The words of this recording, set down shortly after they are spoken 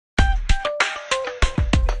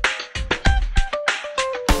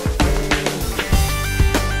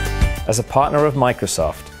As a partner of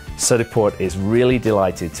Microsoft, Certiport is really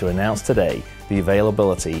delighted to announce today the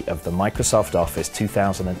availability of the Microsoft Office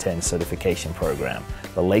 2010 certification program,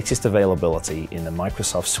 the latest availability in the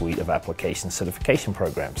Microsoft suite of application certification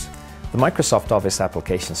programs. The Microsoft Office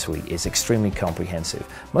application suite is extremely comprehensive.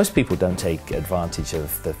 Most people don't take advantage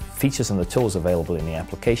of the features and the tools available in the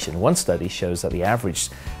application. One study shows that the average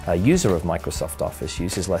user of Microsoft Office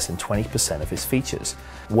uses less than 20% of its features.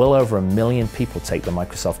 Well over 1 million people take the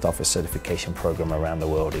Microsoft Office certification program around the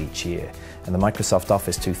world each year. And the Microsoft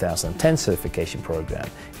Office 2010 certification program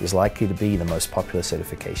is likely to be the most popular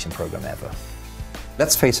certification program ever.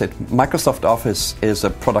 Let's face it, Microsoft Office is a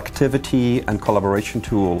productivity and collaboration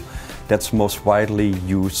tool that's most widely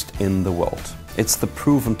used in the world. It's the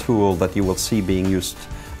proven tool that you will see being used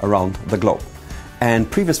around the globe. And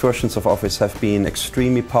previous versions of Office have been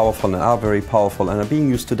extremely powerful and are very powerful and are being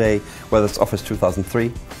used today, whether it's Office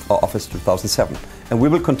 2003 or Office 2007. And we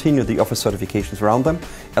will continue the Office certifications around them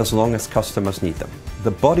as long as customers need them.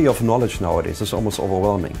 The body of knowledge nowadays is almost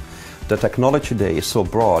overwhelming. The technology today is so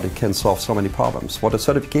broad, it can solve so many problems. What a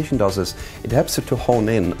certification does is it helps you to hone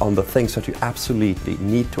in on the things that you absolutely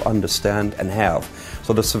need to understand and have.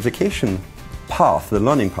 So the certification path, the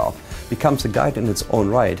learning path, becomes a guide in its own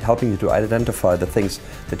right, helping you to identify the things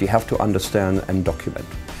that you have to understand and document.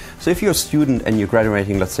 So if you're a student and you're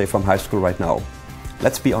graduating, let's say from high school right now,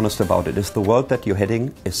 let's be honest about it, is the world that you're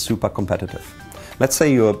heading is super competitive. Let's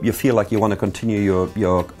say you feel like you want to continue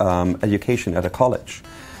your education at a college.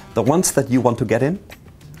 The ones that you want to get in,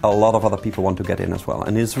 a lot of other people want to get in as well.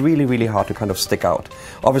 And it's really, really hard to kind of stick out.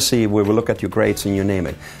 Obviously, we will look at your grades and you name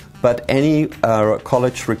it. But any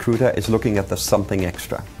college recruiter is looking at the something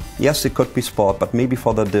extra. Yes, it could be sport, but maybe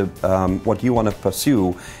for what you want to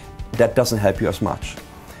pursue, that doesn't help you as much.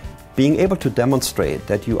 Being able to demonstrate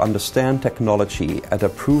that you understand technology at a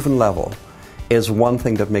proven level is one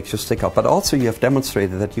thing that makes you stick out. But also you have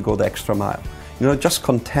demonstrated that you go the extra mile. You're not just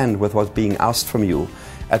content with what's being asked from you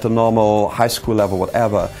at a normal high school level,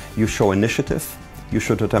 whatever. You show initiative, you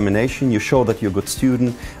show determination, you show that you're a good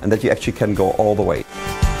student and that you actually can go all the way.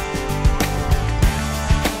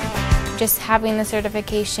 Just having the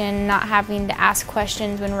certification, not having to ask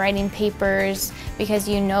questions when writing papers because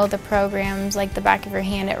you know the programs like the back of your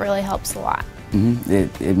hand, it really helps a lot.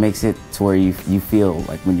 It makes it to where you feel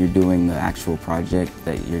like when you're doing the actual project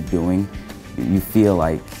that you're doing, you feel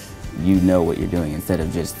like you know what you're doing instead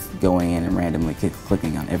of just going in and randomly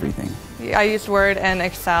clicking on everything. I use Word and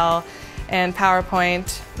Excel and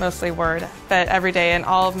PowerPoint, mostly Word, but every day, and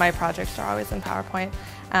all of my projects are always in PowerPoint.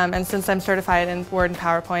 And since I'm certified in Word and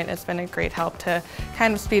PowerPoint, it's been a great help to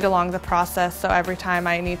kind of speed along the process. So every time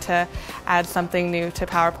I need to add something new to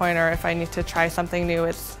PowerPoint or if I need to try something new,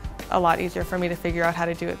 it's a lot easier for me to figure out how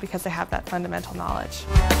to do it because I have that fundamental knowledge.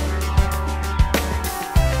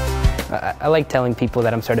 I like telling people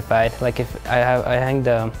that I'm certified. Like if I hang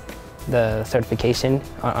the certification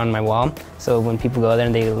on my wall, so when people go there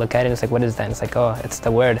and they look at it, it's like, what is that? And it's like, oh, it's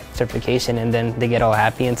the word certification, and then they get all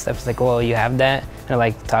happy and stuff. It's like, oh, you have that? And I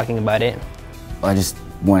like talking about it. I just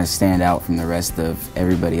want to stand out from the rest of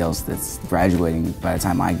everybody else that's graduating by the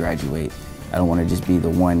time I graduate. I don't want to just be the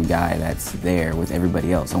one guy that's there with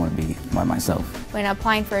everybody else. I want to be by myself. When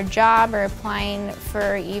applying for a job or applying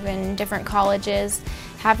for even different colleges,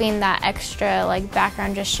 having that extra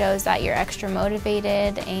background just shows that you're extra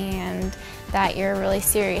motivated and that you're really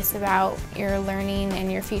serious about your learning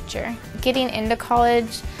and your future. Getting into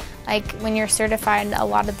college, when you're certified, a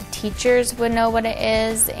lot of the teachers would know what it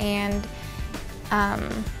is, and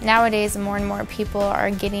nowadays more and more people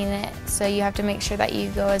are getting it, so you have to make sure that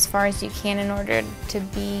you go as far as you can in order to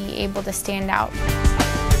be able to stand out.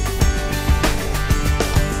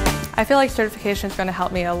 I feel like certification is going to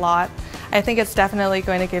help me a lot. I think it's definitely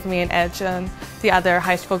going to give me an edge on the other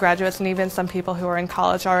high school graduates and even some people who are in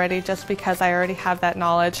college already, just because I already have that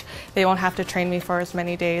knowledge. They won't have to train me for as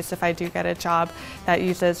many days if I do get a job that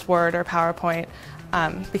uses Word or PowerPoint,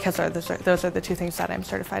 because those are the two things that I'm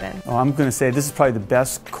certified in. Oh, I'm going to say this is probably the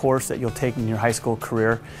best course that you'll take in your high school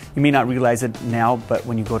career. You may not realize it now, but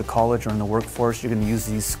when you go to college or in the workforce, you're going to use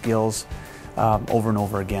these skills over and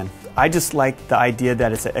over again. I just like the idea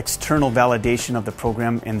that it's an external validation of the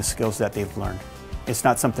program and the skills that they've learned. It's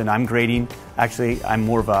not something I'm grading. Actually, I'm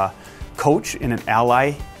more of a coach and an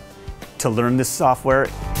ally to learn this software.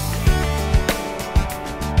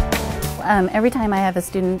 Every time I have a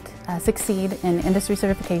student succeed in industry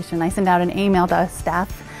certification, I send out an email to us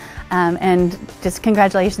staff and just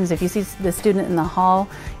congratulations. If you see the student in the hall,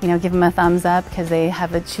 give them a thumbs up because they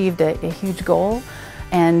have achieved a huge goal.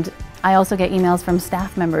 And I also get emails from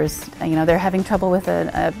staff members. You know, they're having trouble with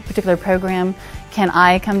a particular program. Can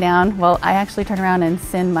I come down? Well, I actually turn around and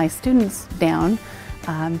send my students down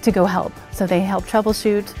to go help. So they help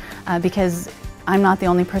troubleshoot because I'm not the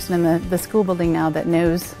only person in the school building now that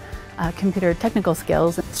knows computer technical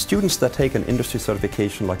skills. Students that take an industry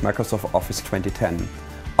certification like Microsoft Office 2010,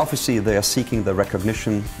 obviously they are seeking the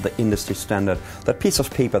recognition, the industry standard, that piece of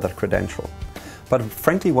paper, that credential. But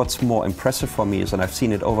frankly, what's more impressive for me is, and I've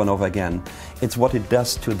seen it over and over again, it's what it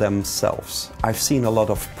does to themselves. I've seen a lot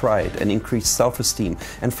of pride and increased self-esteem.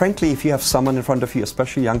 And frankly, if you have someone in front of you,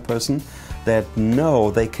 especially a young person, that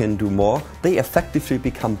know they can do more, they effectively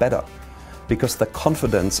become better, because the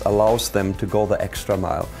confidence allows them to go the extra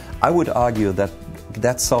mile. I would argue that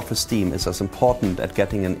that self-esteem is as important at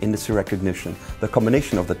getting an industry recognition. The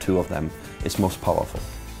combination of the two of them is most powerful.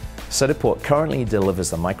 Certiport currently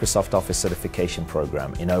delivers the Microsoft Office certification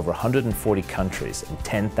program in over 140 countries and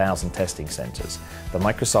 10,000 testing centers. The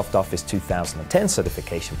Microsoft Office 2010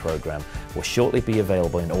 certification program will shortly be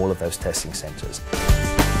available in all of those testing centers.